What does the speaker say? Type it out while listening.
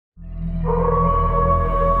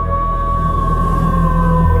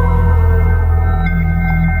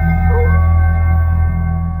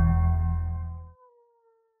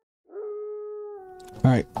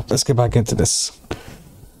let's get back into this.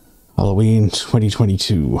 Halloween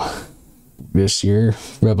 2022. This year,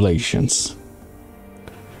 Revelations.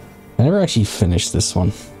 I never actually finished this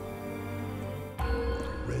one.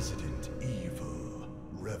 Resident Evil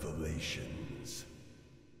Revelations.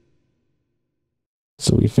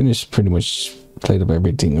 So we finished pretty much, played up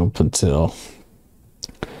everything up until...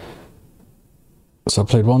 So I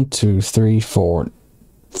played 1, 2, 3, 4,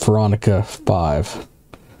 Veronica, 5.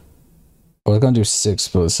 I was gonna do 6,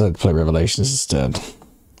 but I decided to play Revelations instead.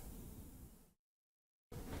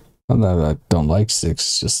 Not that I don't like 6,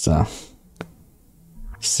 it's just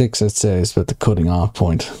 6 I'd say is about the cutting off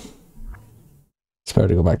point. It's better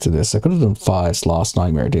to go back to this. I could have done 5's Lost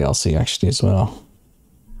Nightmare DLC actually as well.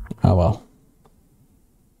 Oh well.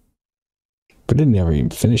 But I didn't ever even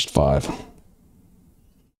finish 5.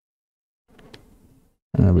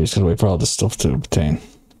 And we just gotta wait for all this stuff to obtain.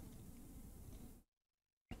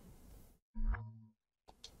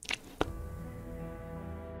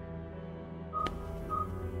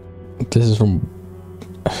 This is from...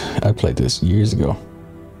 I played this years ago.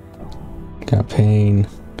 Campaign.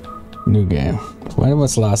 New game. When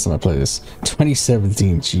was the last time I played this?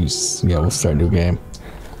 2017. Jeez. Yeah, we'll start a new game.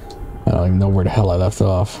 I don't even know where the hell I left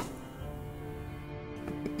off.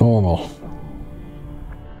 Normal.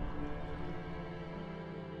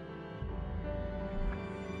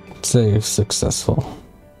 Save successful.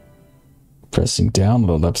 Pressing down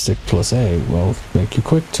the lipstick plus A will make you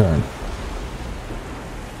quick turn.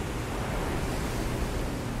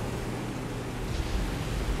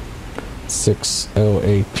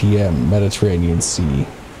 6:08 p.m. Mediterranean Sea.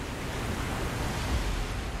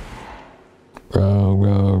 Row,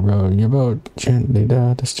 row, row your boat gently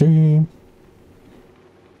down the stream.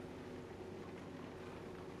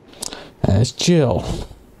 That's Jill.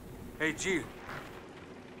 Hey, Jill.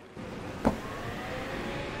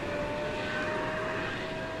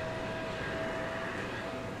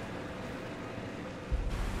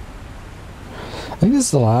 I think this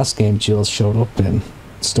is the last game Jill showed up in,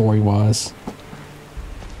 story-wise.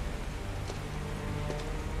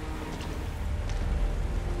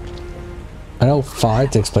 I know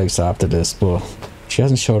 5 takes place after this, but she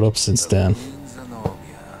hasn't showed up since then.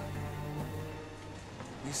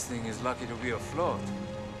 This thing is lucky to be afloat.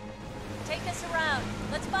 Take us around.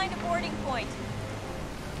 Let's find a boarding point.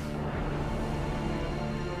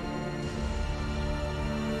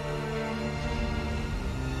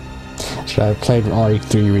 I played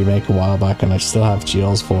RE3 Remake a while back and I still have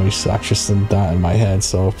Jill's voice actress and that in my head,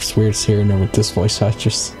 so it's weird hearing her with this voice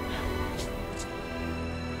actress.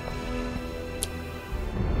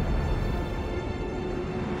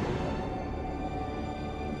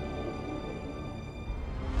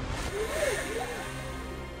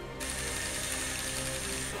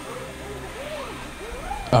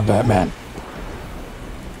 I'm Batman.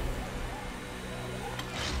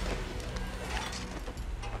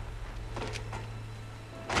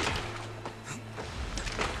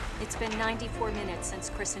 It's been 94 minutes since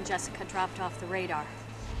Chris and Jessica dropped off the radar.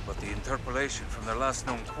 But the interpolation from their last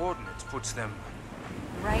known coordinates puts them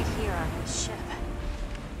Right here on this ship.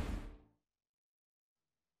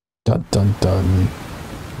 Dun dun dun.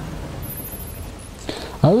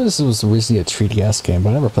 I know this was originally a 3DS game,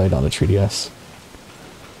 but I never played on the 3DS.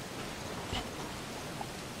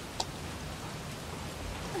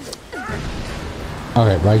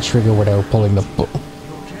 Okay, right trigger without pulling the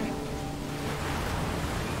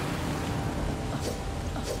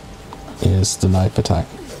is the knife attack.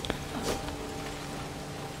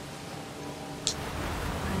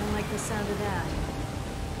 I don't like the sound of that.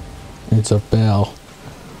 It's a bell.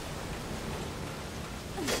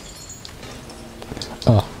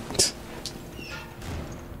 Oh.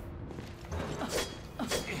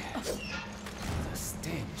 the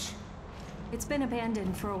stench. It's been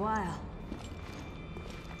abandoned for a while.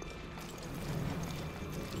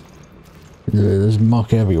 There's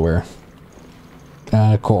muck everywhere.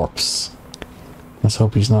 And a corpse. Let's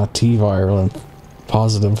hope he's not T-viral and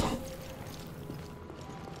positive.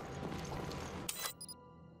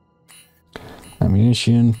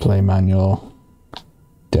 Ammunition, play manual,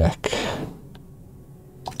 deck.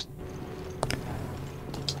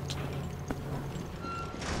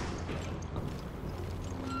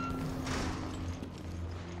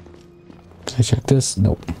 Can I check this?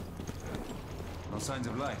 Nope. No signs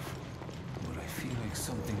of life. But I feel like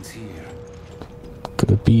something's here.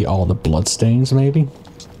 Could it be all the bloodstains, maybe?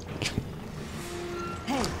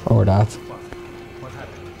 Hey. Or that. What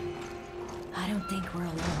happened? I don't think we're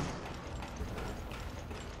alone.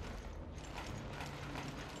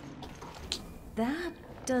 That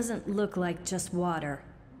doesn't look like just water.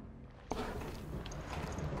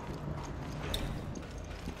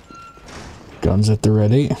 Guns at the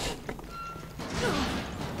ready.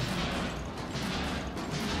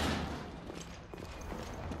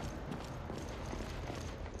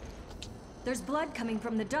 There's blood coming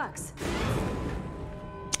from the ducts.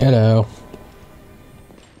 Hello.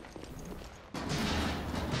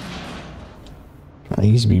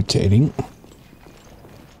 He's mutating.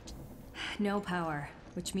 No power,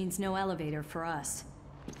 which means no elevator for us.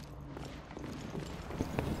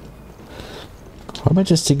 Why am I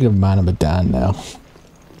just thinking of Man of Medan now?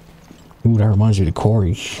 Ooh, that reminds me of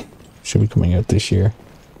Corey. Should be coming out this year.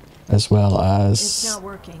 As well as... It's not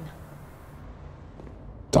working.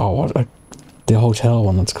 Oh, what? The hotel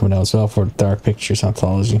one that's coming out as well for Dark Pictures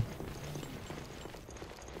Anthology.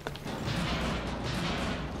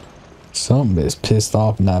 Something is pissed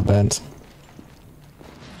off in that vent.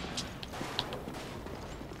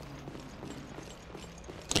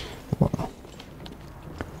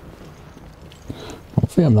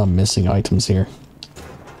 Hopefully I'm not missing items here.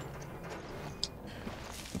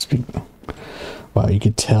 Wow, you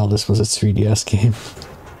could tell this was a 3DS game.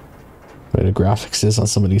 The way the graphics is on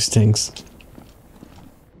some of these things.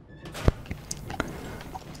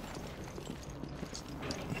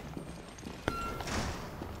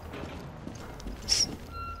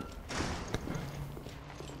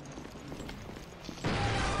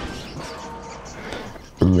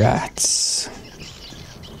 Rats.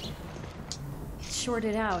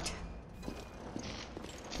 Shorted out.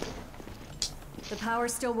 The power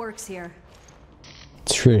still works here.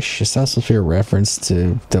 Trish, is that supposed to be a reference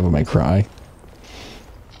to Devil May Cry?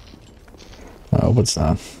 I hope it's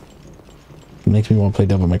not. It makes me want to play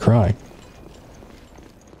Devil May Cry.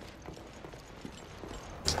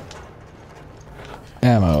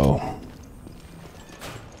 Ammo.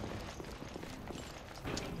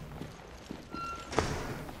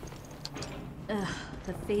 Ugh,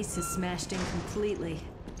 the face is smashed in completely.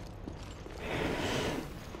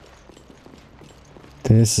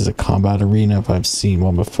 This is a combat arena if I've seen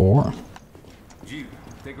one before. Jill,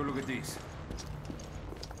 take a look at this.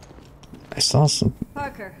 I saw some...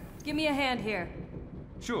 Parker, give me a hand here.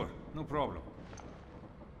 Sure, no problem.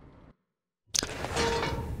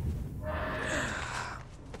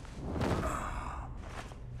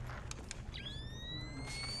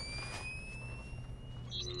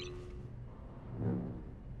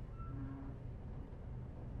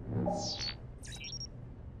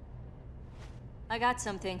 I got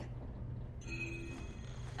something.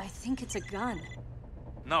 I think it's a gun.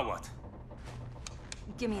 Now what?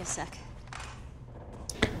 Give me a sec.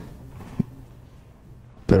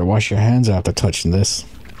 Better wash your hands after touching this.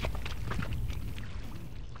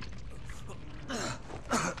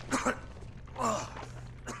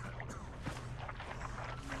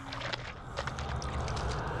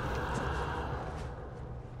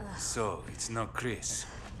 So, it's not Chris.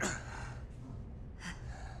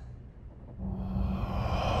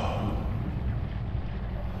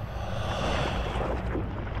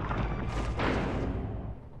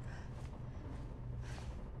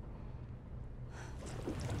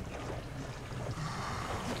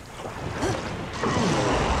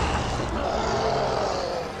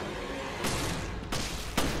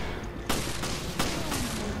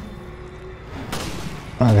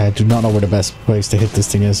 I do not know where the best place to hit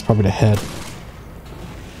this thing is. Probably the head.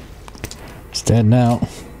 It's dead now.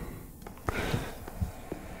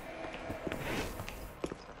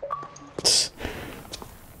 It's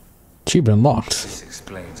been unlocked. This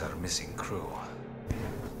explains our missing crew.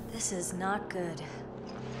 This is not good.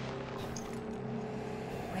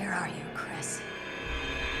 Where are you, Chris?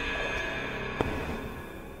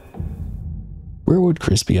 Where would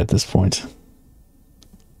Chris be at this point?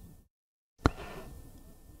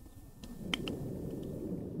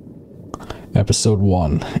 Episode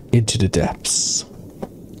 1, Into the Depths.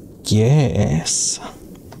 Yes.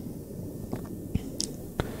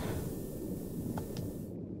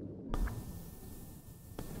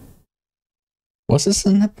 Was this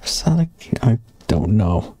an episodic? I don't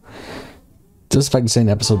know. Just if I can say in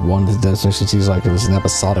episode 1, the destination seems like it was an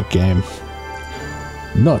episodic game.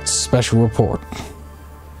 Nuts, special report.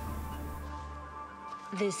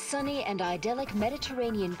 This sunny and idyllic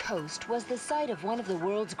Mediterranean coast was the site of one of the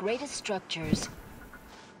world's greatest structures.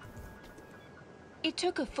 It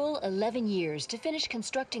took a full 11 years to finish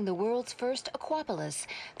constructing the world's first aquapolis,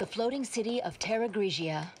 the floating city of Terra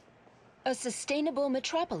Grigia. A sustainable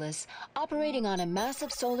metropolis operating on a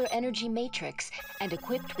massive solar energy matrix and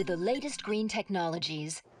equipped with the latest green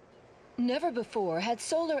technologies. Never before had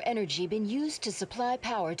solar energy been used to supply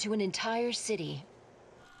power to an entire city.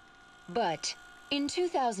 But in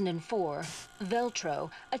 2004,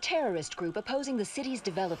 Veltro, a terrorist group opposing the city's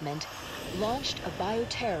development, launched a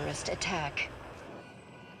bioterrorist attack.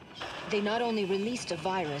 They not only released a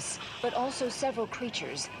virus, but also several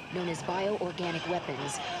creatures, known as bioorganic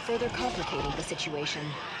weapons, further complicating the situation.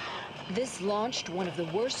 This launched one of the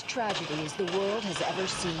worst tragedies the world has ever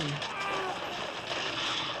seen.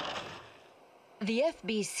 The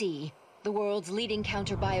FBC, the world's leading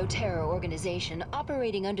counter-bioterror organization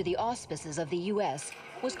operating under the auspices of the US,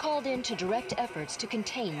 was called in to direct efforts to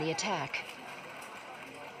contain the attack.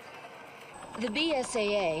 The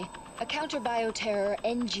BSAA, a counter-bioterror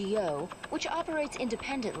NGO, which operates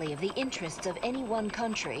independently of the interests of any one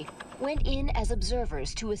country, went in as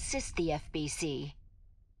observers to assist the FBC.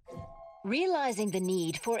 Realizing the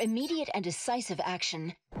need for immediate and decisive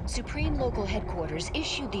action, Supreme Local Headquarters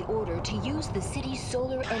issued the order to use the city's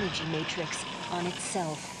solar energy matrix on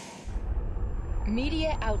itself.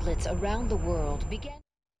 Media outlets around the world began...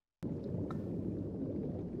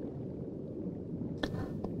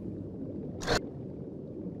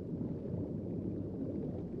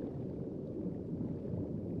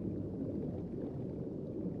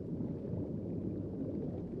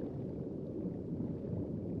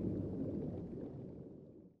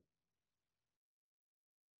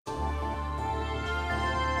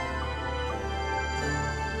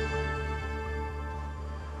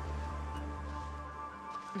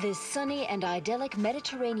 This sunny and idyllic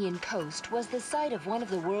Mediterranean coast was the site of one of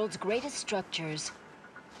the world's greatest structures.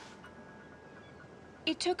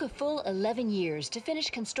 It took a full 11 years to finish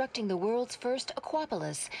constructing the world's first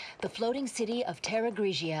aquapolis, the floating city of Terra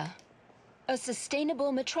Grigia. A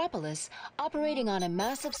sustainable metropolis operating on a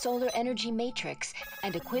massive solar energy matrix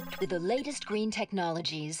and equipped with the latest green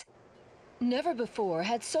technologies. Never before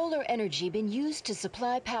had solar energy been used to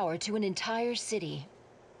supply power to an entire city.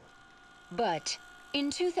 But in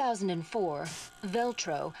 2004,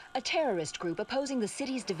 Veltro, a terrorist group opposing the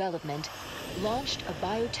city's development, launched a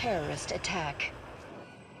bioterrorist attack.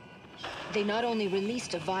 They not only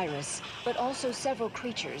released a virus, but also several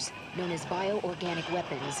creatures, known as bioorganic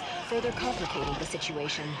weapons, further complicating the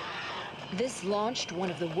situation. This launched one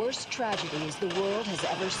of the worst tragedies the world has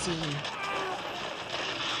ever seen.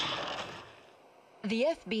 The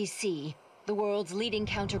FBC, the world's leading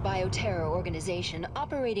counter-bioterror organization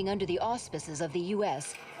operating under the auspices of the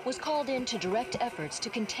US, was called in to direct efforts to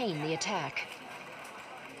contain the attack.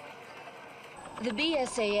 The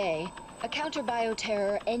BSAA, a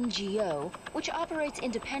counter-bioterror NGO, which operates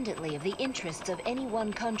independently of the interests of any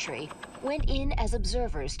one country, went in as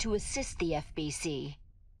observers to assist the FBC.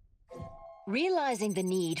 Realizing the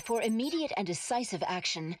need for immediate and decisive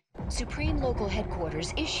action, Supreme Local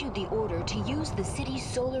Headquarters issued the order to use the city's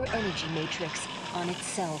solar energy matrix on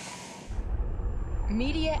itself.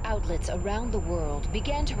 Media outlets around the world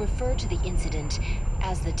began to refer to the incident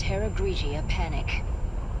as the Terra Grigia Panic.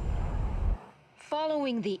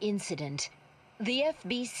 Following the incident, the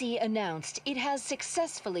FBC announced it has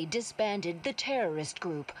successfully disbanded the terrorist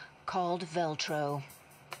group called Veltro.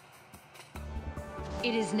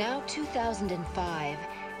 It is now 2005,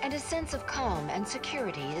 and a sense of calm and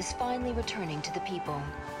security is finally returning to the people.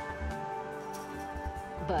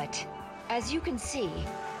 But, as you can see,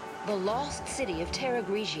 the lost city of Terra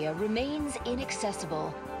Grigia remains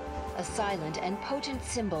inaccessible, a silent and potent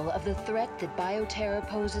symbol of the threat that bioterror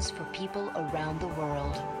poses for people around the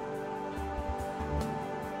world.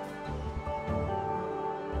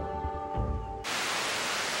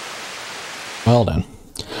 Well then,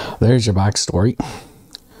 there's your backstory.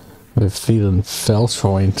 With feeling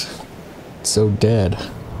Felshroyd so dead.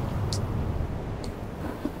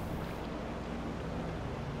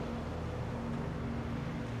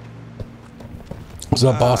 What's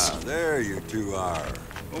up, boss? There you two are.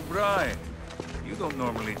 O'Brien, you don't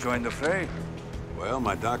normally join the fray. Well,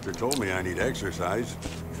 my doctor told me I need exercise.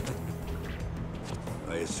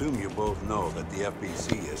 I assume you both know that the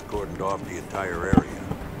FBC has cordoned off the entire area.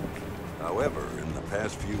 However, in the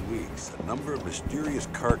past few weeks, a number of mysterious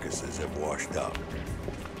carcasses have washed up.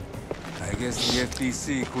 I guess the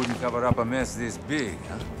FBC couldn't cover up a mess this big,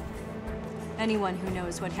 huh? Anyone who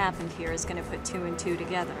knows what happened here is going to put two and two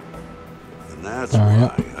together. And that's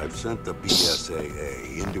why I've sent the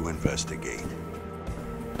BSAA in to investigate.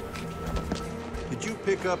 Did you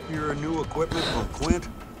pick up your new equipment from Quint?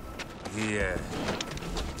 The,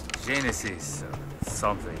 Genesis,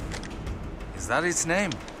 something. Is that its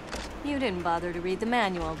name? You didn't bother to read the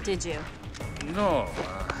manual, did you? No,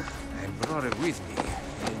 I brought it with me,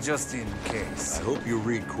 just in case. I hope you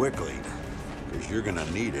read quickly, because you're gonna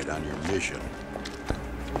need it on your mission.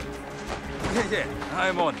 Yeah,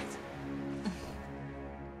 I'm on it.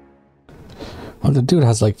 Well, the dude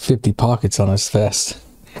has like 50 pockets on his vest.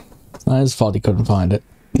 It's not his fault he couldn't find it.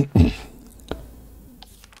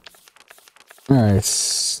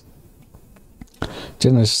 Alright.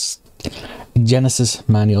 Genesis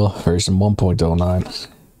Manual version 1.09.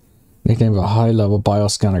 Nickname of a high-level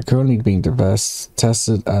bioscanner currently being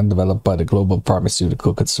tested and developed by the Global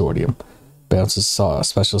Pharmaceutical Consortium. Bounces saw a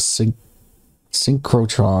special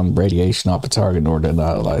synchrotron radiation off the target in order to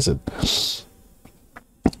analyze it.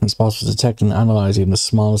 It's possible to detect and analyze even the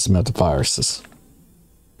smallest amount of viruses.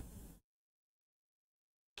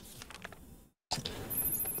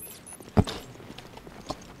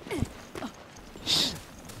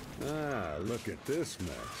 Ah, look at this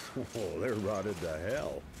mess. Oh, they're rotted to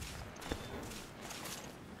hell.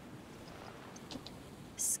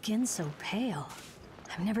 Skin so pale.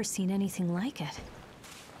 I've never seen anything like it.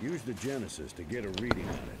 Use the Genesis to get a reading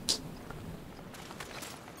on it.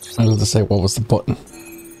 I was to say, what was the button?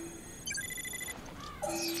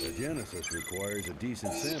 The Genesis requires a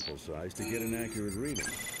decent sample size to get an accurate reading.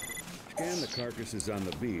 Scan the carcasses on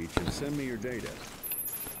the beach and send me your data.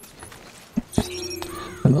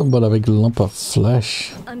 A little bit of a big lump of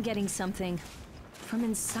flesh. I'm getting something from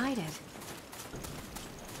inside it.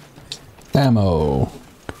 Ammo.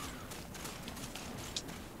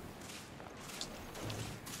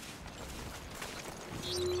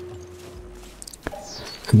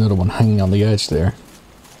 Another one hanging on the edge there.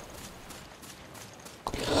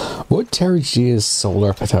 Would Terrigia's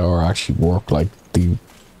solar power actually work like the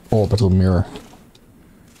orbital mirror?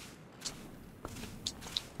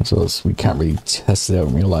 So we can't really test it out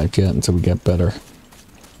in real life yet until we get better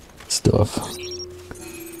stuff.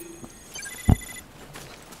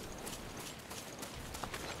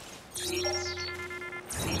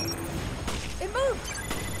 It moved!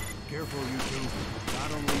 Careful, you two.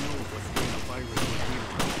 God only knows what's been a virus with you.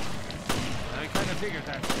 I kind of figured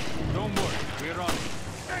that. Don't worry, we're on it.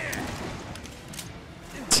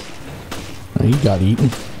 He got eaten.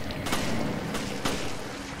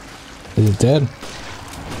 Is it dead?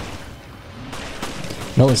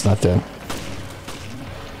 No, it's not dead.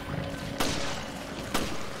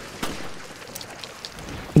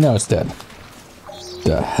 No, it's dead.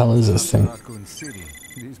 The hell is this thing? Raccoon City.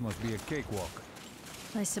 This must be a cakewalk.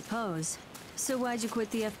 I suppose. So why'd you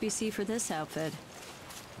quit the FBC for this outfit?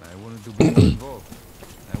 I wanted to be more involved.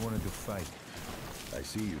 I wanted to fight. I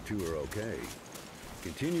see you two are okay.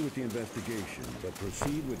 Continue with the investigation, but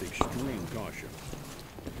proceed with extreme caution.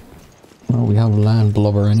 Well, we have land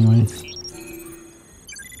blubber anyway.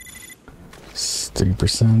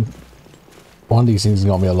 30%. One of these things is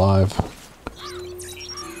gonna be alive.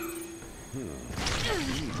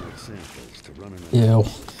 Samples to run Yeah.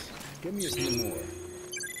 Give me a few more.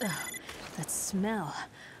 Ugh, that smell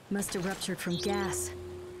must have ruptured from gas.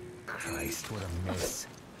 Christ, what a mess.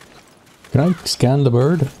 Can I scan the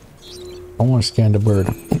bird? I want to scan the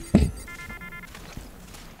bird.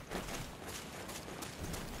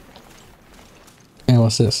 And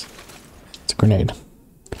what's this? It's a grenade.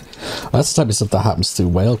 That's the type of stuff that happens to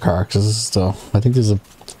whale carcasses. So I think there's a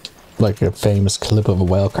famous clip of a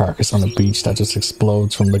whale carcass on the beach that just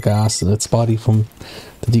explodes from the gas in its body from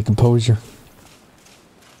the decomposure.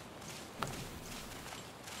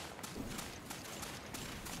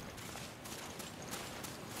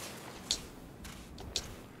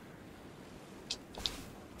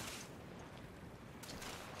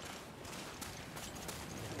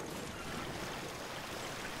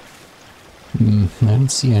 I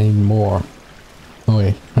didn't see any more. Oh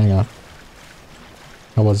wait, hang on.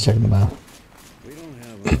 I was checking them out. We don't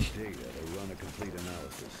have enough data to run a complete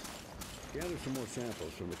analysis. Gather some more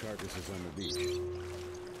samples from the carcasses on the beach.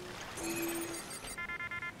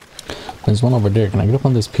 There's one over there. Can I get up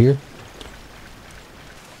on this pier?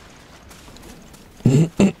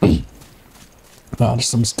 Oh, there's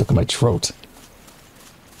something stuck in my throat.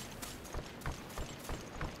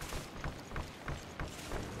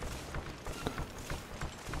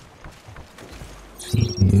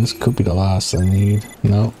 This could be the last I need.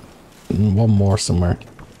 No. One more somewhere.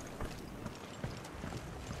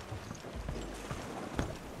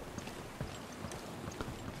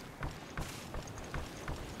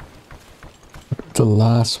 The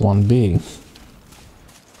last one be?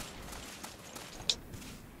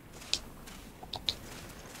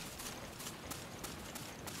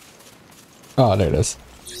 Oh, there it is.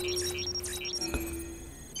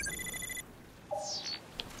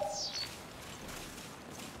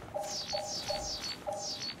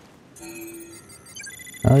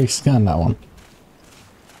 I already scanned that one.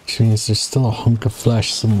 Which means there's still a hunk of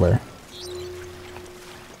flesh somewhere.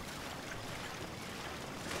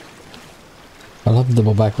 I'll have to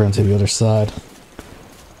double back around to the other side.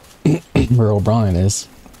 Where O'Brien is.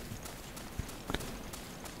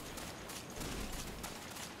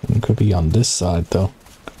 It could be on this side though.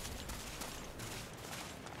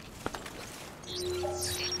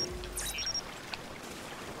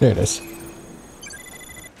 There it is.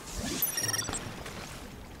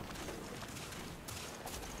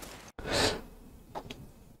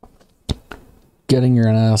 Getting your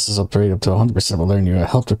analysis upgrade up to 100% will earn you a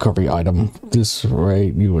health recovery item. This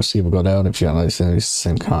rate you receive will go down if you analyze the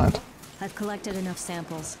same kind. I've collected enough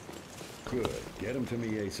samples. Good. Get them to me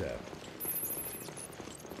ASAP.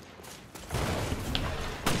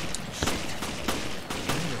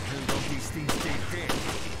 These things stay dead.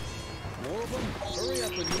 More of them? Hurry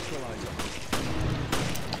up and neutralize them.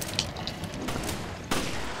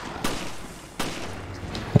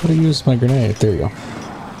 How do I use my grenade? There you go.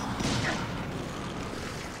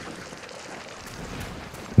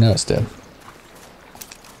 Now it's dead.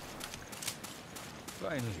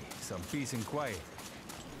 Finally, some peace and quiet.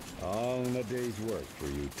 All in a day's work for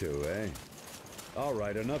you two, eh? All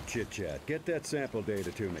right, enough chit-chat. Get that sample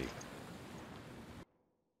data to me.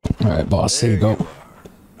 Alright, boss, here you go.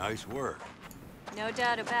 Nice work. No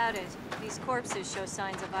doubt about it. These corpses show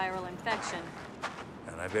signs of viral infection.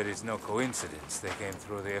 And I bet it's no coincidence they came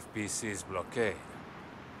through the FBC's blockade.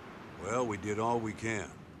 Well, we did all we can.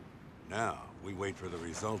 Now, we wait for the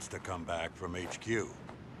results to come back from HQ.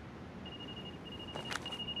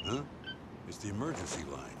 Huh? It's the emergency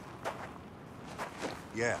line.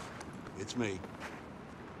 Yeah, it's me.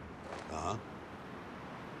 Uh-huh.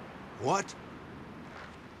 What?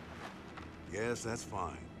 Yes, that's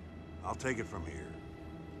fine. I'll take it from here.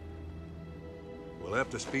 We'll have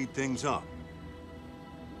to speed things up.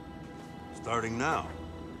 Starting now.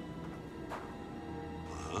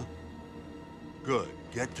 Uh-huh. Good.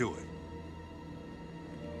 Get to it.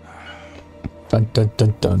 Dun dun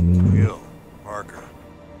dun dun. Jill, Parker,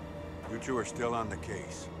 you two are still on the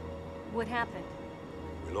case. What happened?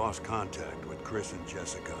 We lost contact with Chris and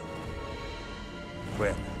Jessica.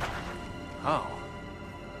 When? How?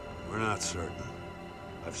 We're not certain.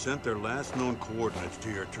 I've sent their last known coordinates to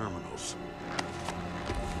your terminals.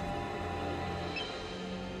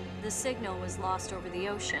 The signal was lost over the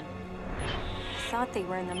ocean. I thought they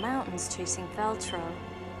were in the mountains chasing Veltro.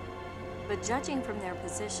 But judging from their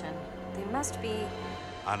position, they must be...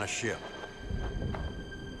 On a ship.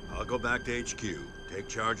 I'll go back to HQ, take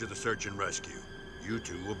charge of the search and rescue. You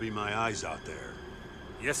two will be my eyes out there.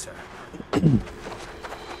 Yes, sir.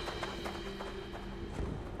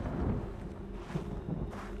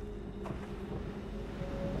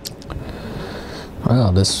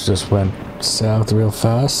 Well, this just went south real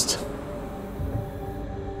fast.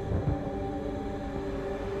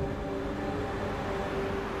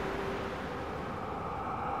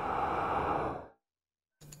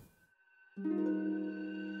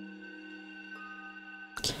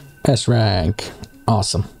 S rank.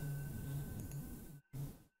 Awesome.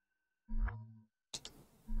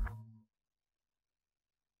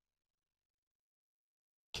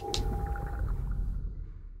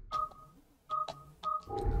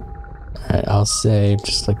 Alright, I'll save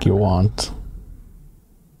just like you want.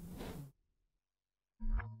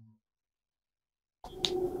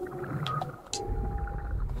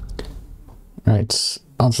 Alright,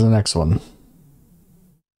 on to the next one.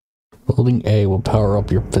 Holding A will power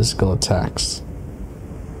up your physical attacks.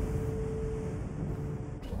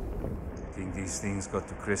 Think these things got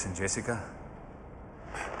to Chris and Jessica?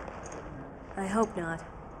 I hope not.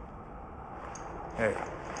 Hey,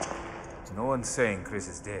 no one's saying Chris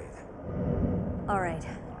is dead. All right,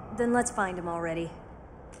 then let's find him already.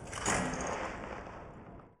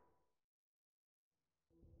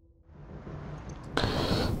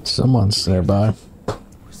 Someone's nearby.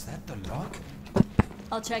 Was that the lock?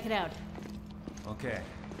 I'll check it out. Okay,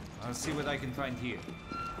 I'll see what I can find here.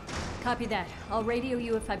 Copy that. I'll radio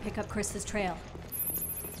you if I pick up Chris's trail.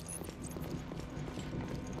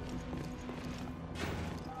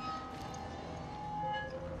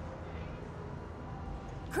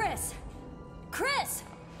 Chris! Chris!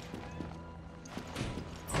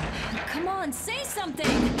 Come on, say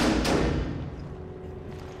something!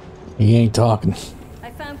 He ain't talking.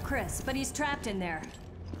 I found Chris, but he's trapped in there.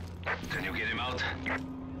 Can you get him out?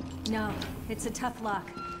 No, it's a tough lock.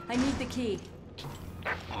 I need the key.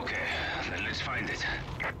 Okay, then let's find it.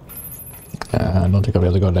 I don't think I'll be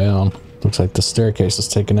able to go down. Looks like the staircase is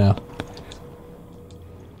taken out.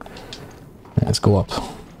 Let's go up.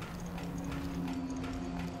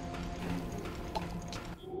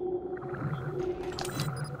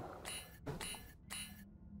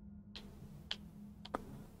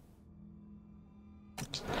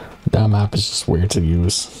 That map is just weird to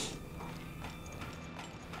use.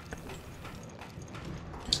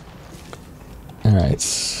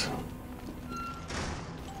 Alright.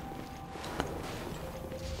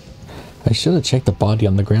 I should have checked the body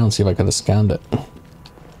on the ground, see if I could have scanned it.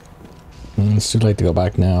 It's too late to go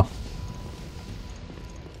back now.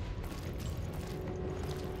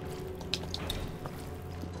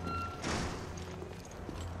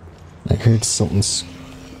 I heard something's...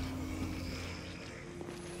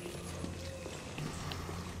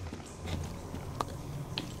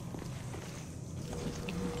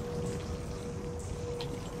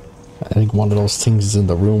 I think one of those things is in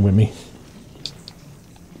the room with me.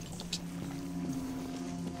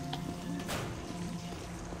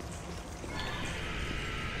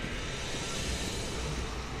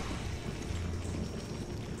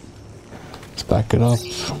 Let's back it up.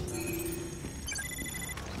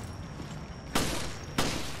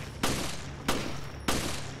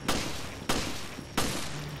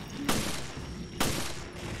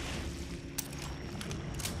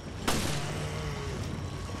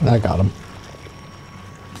 I got him.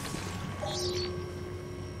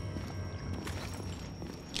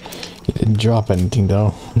 He didn't drop anything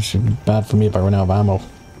though. It should be bad for me if I run out of ammo.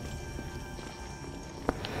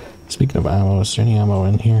 Speaking of ammo, is there any ammo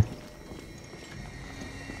in here?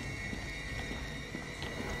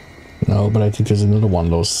 No, but I think there's another one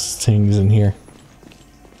of those things in here.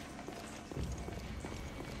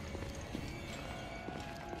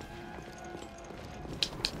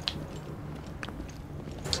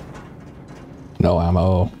 No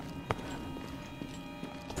ammo.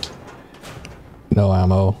 No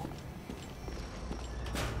ammo.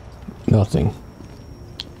 Nothing.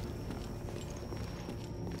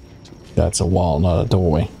 That's a wall, not a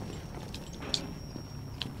doorway.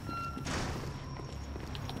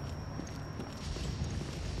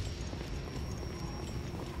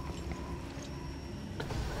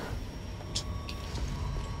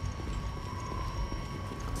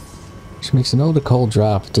 Which makes a note of the cold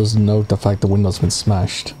draft, doesn't note the fact the window's been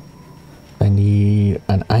smashed. I need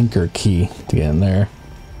an anchor key to get in there.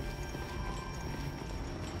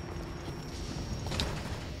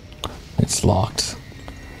 It's locked.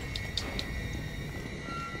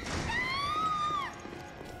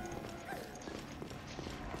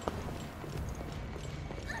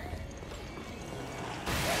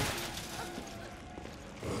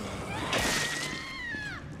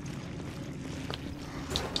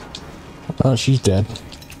 Oh, she's dead.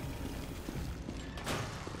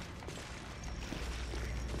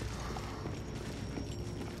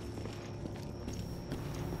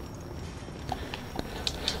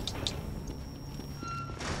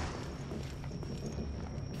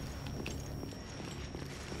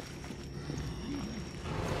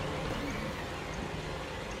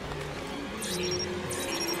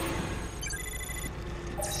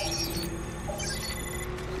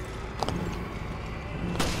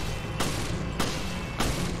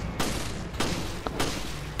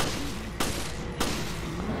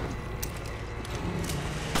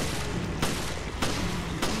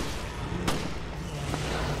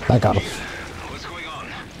 I got him. What's going on?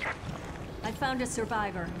 I found a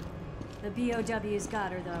survivor. The BOW's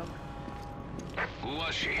got her, though. Who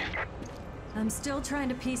was she? I'm still trying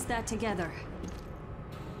to piece that together.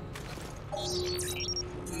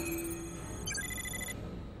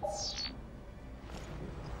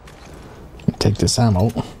 Take this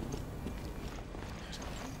ammo.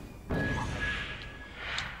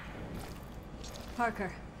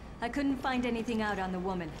 Parker, I couldn't find anything out on the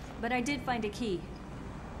woman, but I did find a key.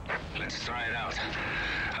 Let's try it out.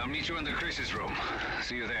 I'll meet you in the Chris's room.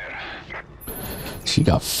 See you there. She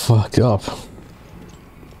got fucked up.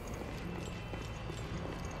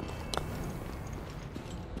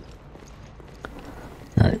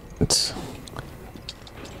 Alright, let's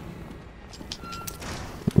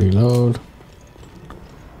reload.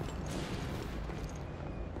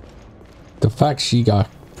 The fact she got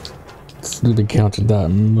absolutely counted, that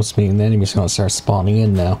must mean the enemy's gonna start spawning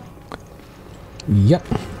in now. Yep.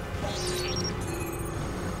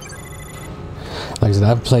 Like I said,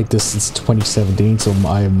 I've played this since 2017, so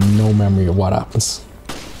I have no memory of what happens.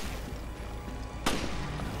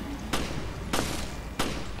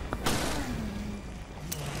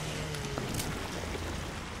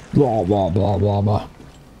 Blah, blah, blah, blah, blah.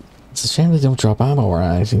 It's a shame they don't drop ammo or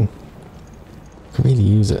anything. Could really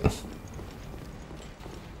use it.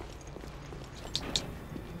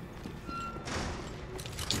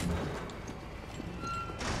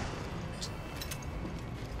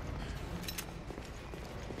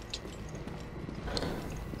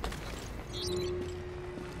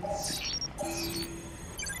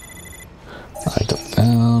 Item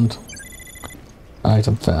found.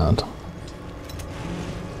 Item found.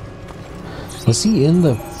 Was he in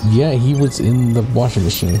the... Yeah, he was in the washing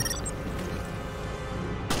machine.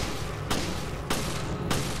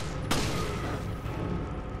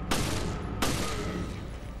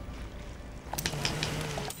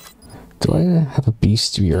 Do I have a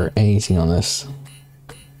bestiary or anything on this?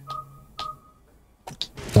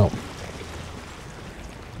 No.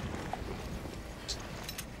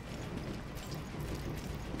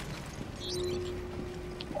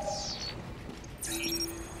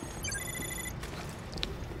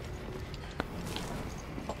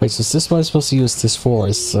 Wait, so is this what I'm supposed to use this for?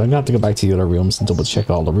 I'm gonna have to go back to the other rooms and double check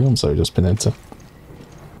all the rooms I've just been into.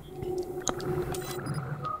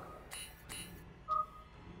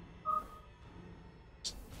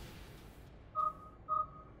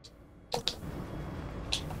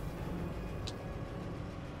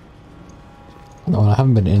 No, I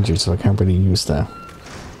haven't been injured, so I can't really use that.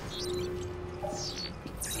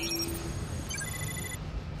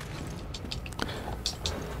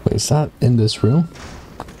 Wait, is that in this room?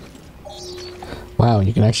 Wow,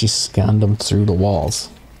 you can actually scan them through the walls.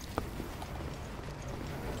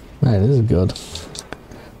 Right, this is good.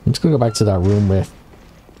 I'm just gonna go back to that room with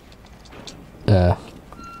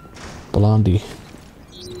Blondie.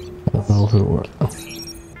 I don't know who.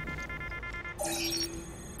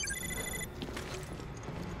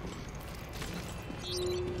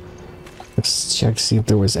 Let's check to see if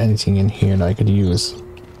there was anything in here that I could use.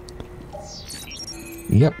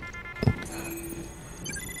 Yep.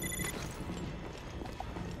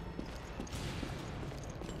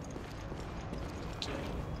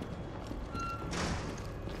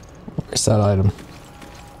 Where's that item?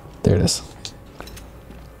 There it is.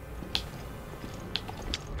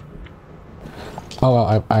 Oh, well,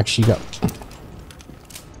 I actually got...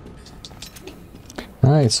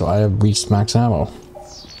 Alright, so I have reached max ammo.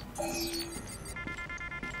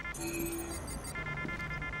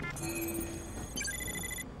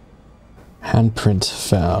 Handprint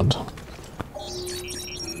found.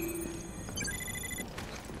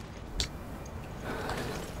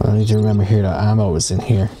 I need to remember here that ammo is in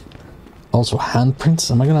here. Also,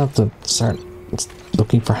 handprints? Am I gonna have to start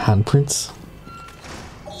looking for handprints?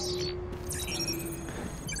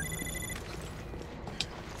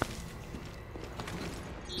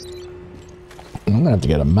 I'm gonna have to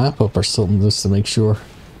get a map up or something just to make sure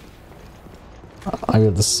I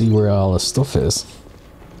have to see where all this stuff is.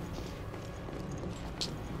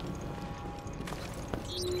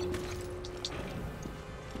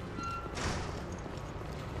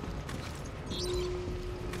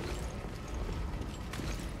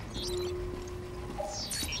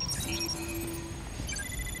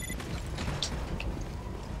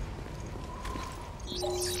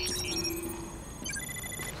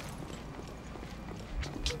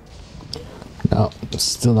 No,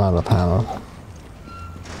 still not a panel.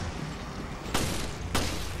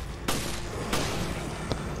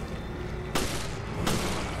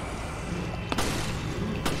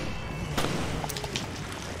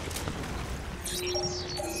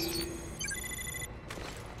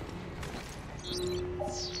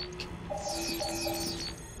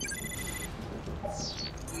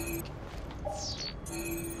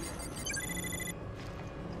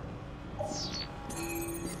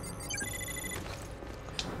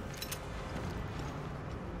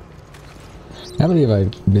 I believe I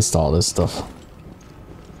missed all this stuff.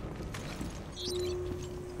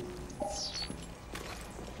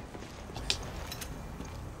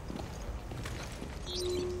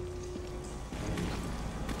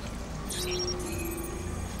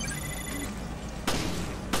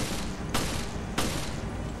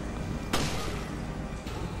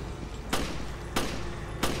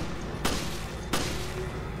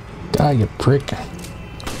 Die, you prick.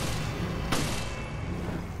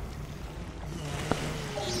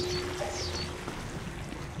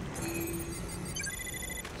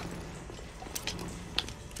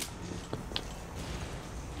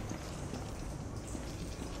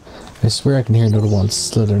 I swear I can hear another one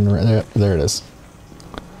slithering right there. There it is.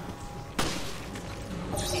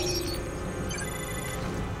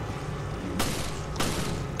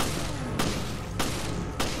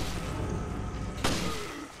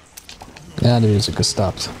 Yeah, the music has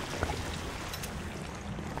stopped.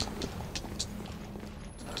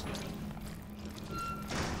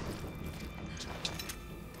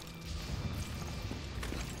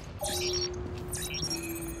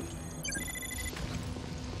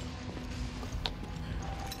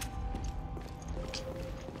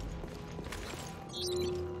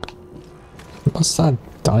 What's that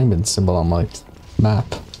diamond symbol on my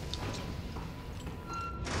map?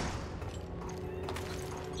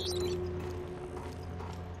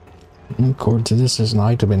 According to this, there's an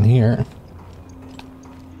item in here.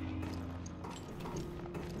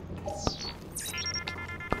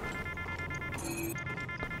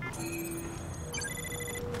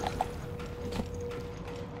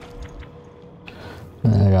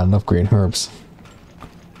 I got enough green herbs.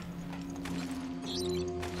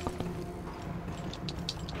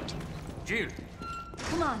 Jill,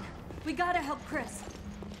 Come on, we gotta help Chris.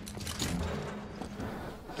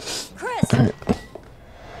 Chris! Alright.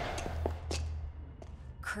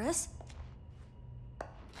 Chris?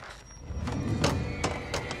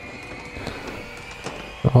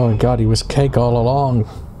 Oh my god, he was cake all along.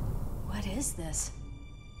 What is this?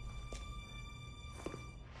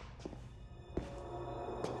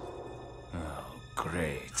 oh,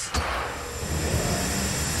 great.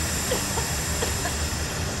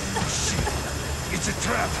 It's a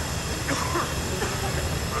trap!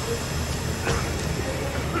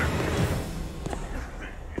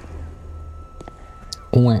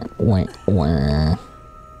 Wah, wah, wah.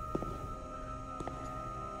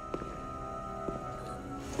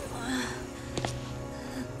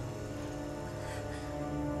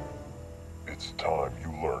 It's time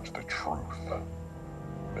you learned the truth,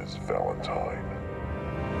 Miss Valentine.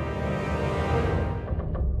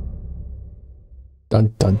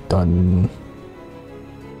 Dun dun dun.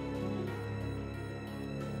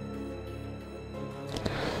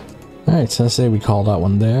 Alright, so I say we call that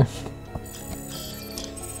one there.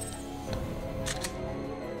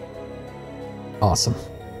 Awesome.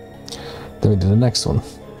 Then we do the next one.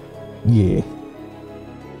 Yeah.